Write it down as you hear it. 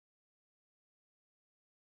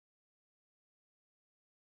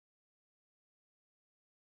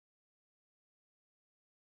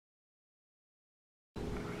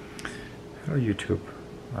Oh, YouTube.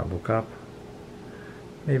 I woke up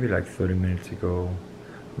maybe like 30 minutes ago.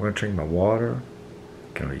 I'm gonna drink my water.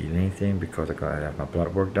 Can't eat anything because I gotta have my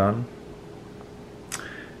blood work done.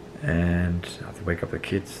 And I have to wake up the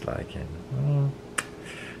kids like in,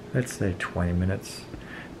 let's say 20 minutes.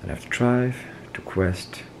 Then I have to drive to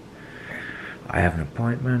Quest. I have an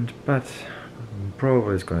appointment, but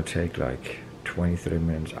probably it's gonna take like 20-30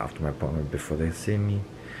 minutes after my appointment before they see me.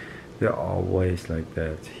 They're always like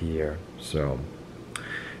that here, so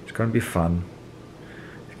it's gonna be fun.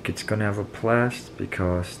 The kids gonna have a blast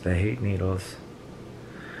because they hate needles,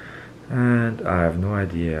 and I have no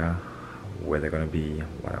idea where they're gonna be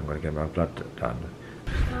when I'm gonna get my blood done.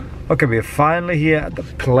 Okay, we're finally here at the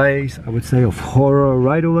place, I would say, of horror,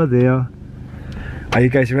 right over there. Are you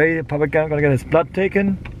guys ready? Papa gonna get his blood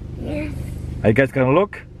taken? Yes. Are you guys gonna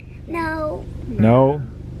look? No. No?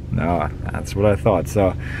 No, that's what I thought.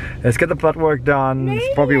 So let's get the blood work done. Maybe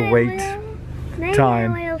it's probably wait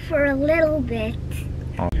time. I will for a little bit.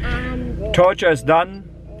 Torture is done.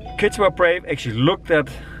 Kids were brave. Actually looked at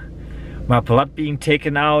my blood being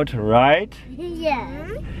taken out, right?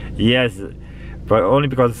 Yes. Yes, but only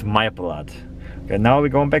because it's my blood. Okay, now we're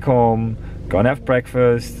going back home. Gonna have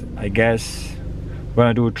breakfast. I guess we're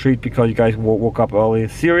gonna do a treat because you guys woke up early.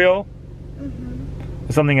 Cereal?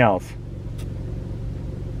 Or something else?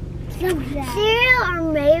 Cereal or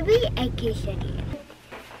maybe a quesadilla.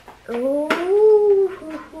 Ooh.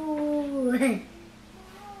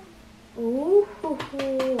 Ooh.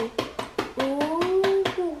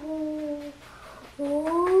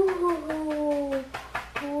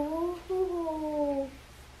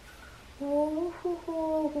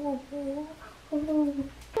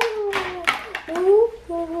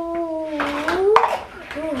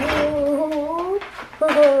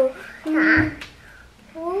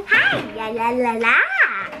 Hi, la la la.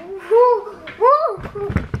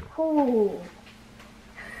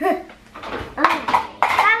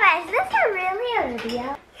 Mama, is this really a video?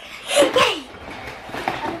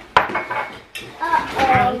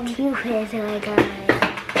 My tooth is my guy.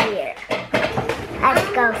 Here. Let's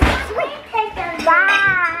go. Bye.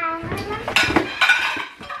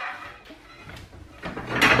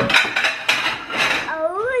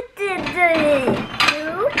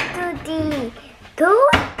 Oh,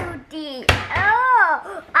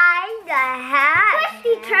 oh, I'm the hat.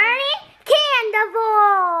 Twisty turning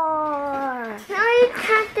candivore. Now you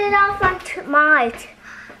tapped it off on my.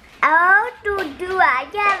 Oh, I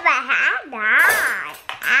have a hat.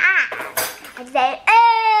 I say,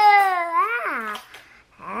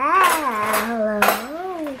 hello.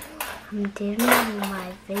 I'm doing my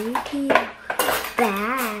video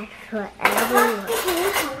back for everyone.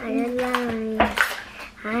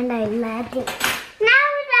 And I love it. Now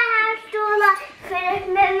I have to finish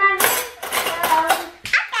my video.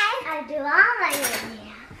 Okay. I do all my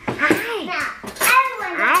video. Hi. Now,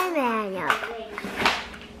 everyone.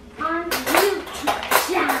 On YouTube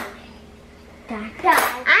channel.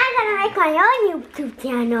 I'm gonna make my own YouTube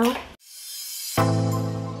channel.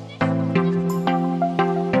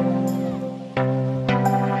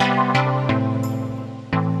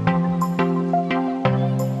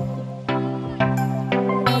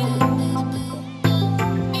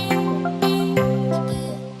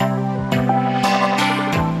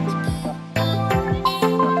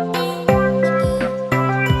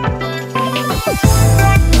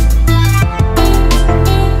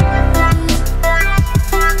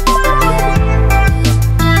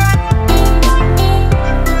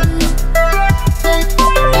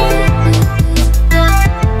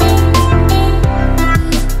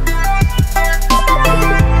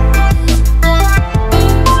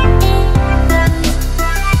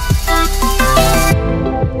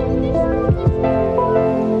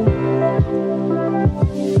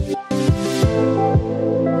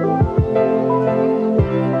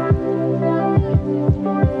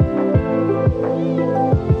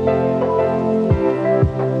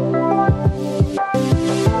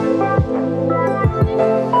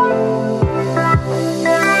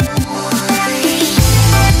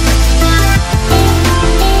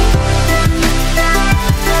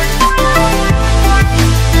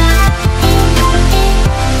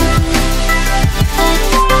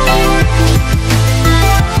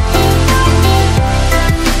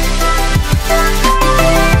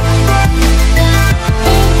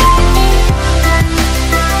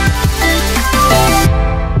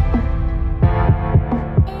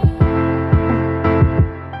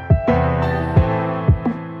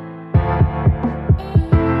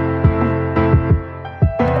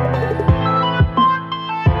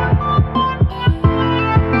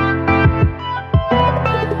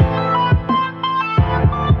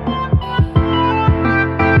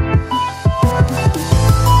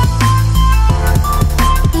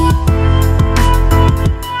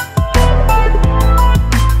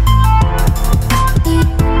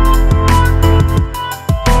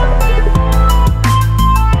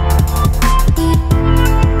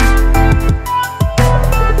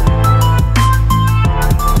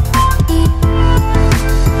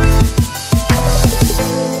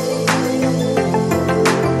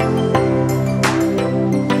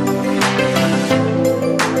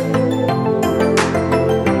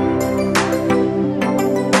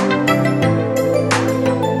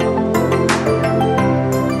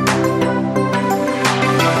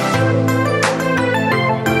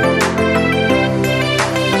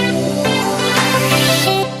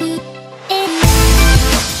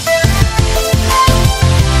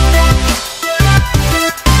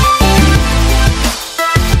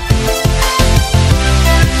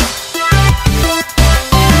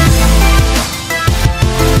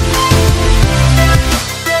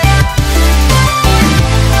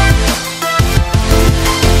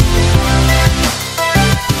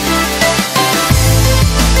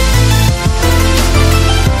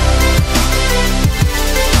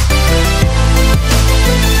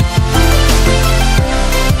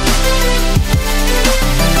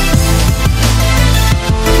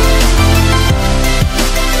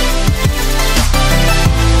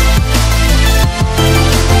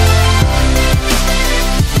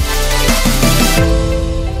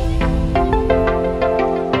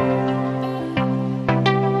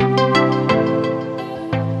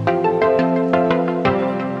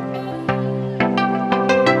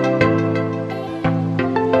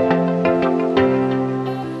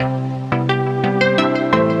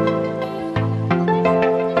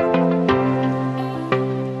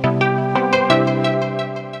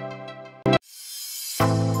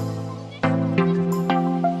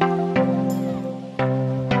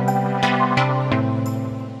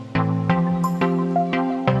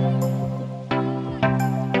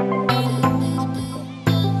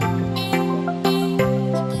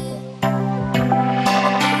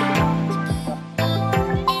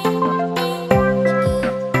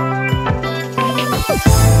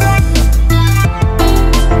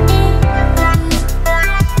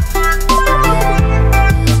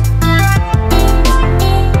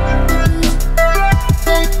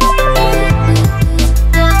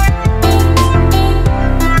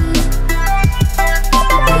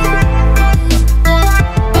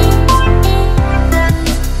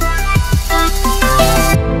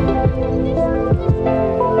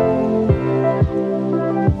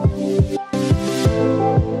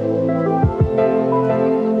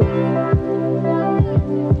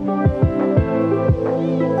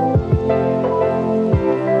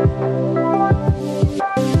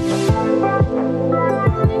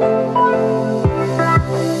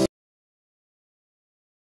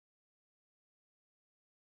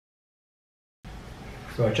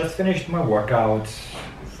 So I just finished my workout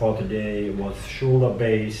for today. It was shoulder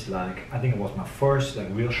based, like I think it was my first like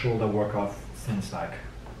real shoulder workout since like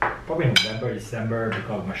probably November, December,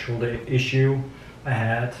 because of my shoulder issue I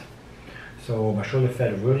had. So my shoulder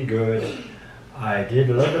felt really good. I did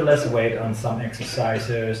a little bit less weight on some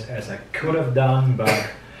exercises as I could have done,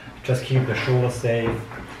 but just keep the shoulder safe.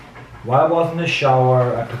 While I was in the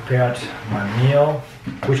shower, I prepared my meal,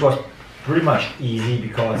 which was pretty much easy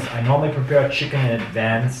because I normally prepare chicken in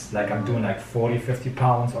advance, like I'm doing like 40-50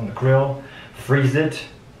 pounds on the grill, freeze it.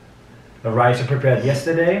 The rice I prepared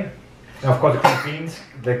yesterday. And of course the cooked beans,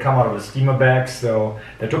 they come out of the steamer bag, so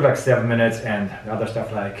they took like 7 minutes, and the other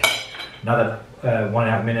stuff like another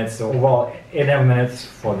 1.5 minutes, so overall 8.5 minutes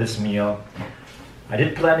for this meal. I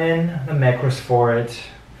did plan in the macros for it.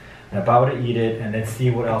 I'm about to eat it, and let's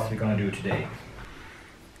see what else we're gonna do today.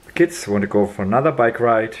 The kids want to go for another bike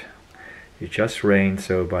ride. It just rained,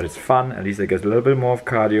 so but it's fun. At least I get a little bit more of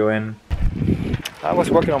cardio in. I was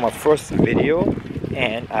working on my first video,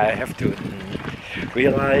 and I have to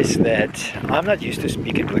realize that I'm not used to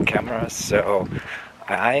speaking to the camera, so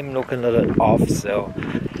I'm looking a little off. So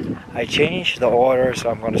I changed the order, so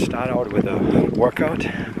I'm going to start out with a workout.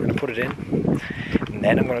 I'm going to put it in, and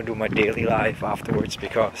then I'm going to do my daily life afterwards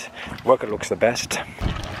because workout looks the best.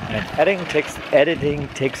 And editing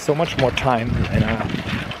takes so much more time, and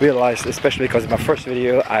I realized, especially because it's my first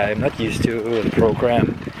video, I'm not used to the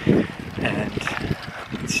program, and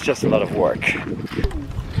it's just a lot of work.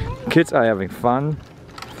 Kids are having fun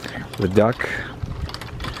with duck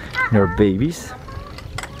and their babies.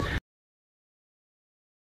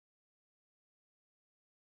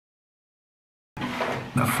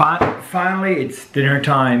 Now finally it's dinner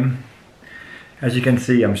time. As you can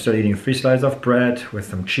see, I'm still eating 3 slices of bread with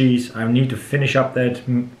some cheese. I need to finish up that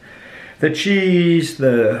the cheese,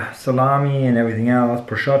 the salami and everything else,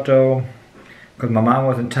 prosciutto, because my mom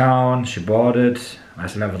was in town, she bought it, I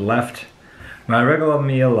still have it left. My regular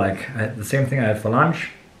meal, like I had the same thing I had for lunch,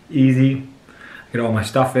 easy, get all my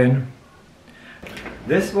stuff in.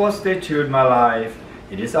 This was day 2 in my life.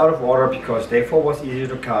 It is out of order because day 4 was easier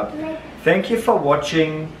to cut. Thank you for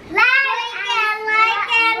watching. Like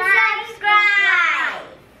and subscribe.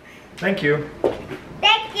 Thank you.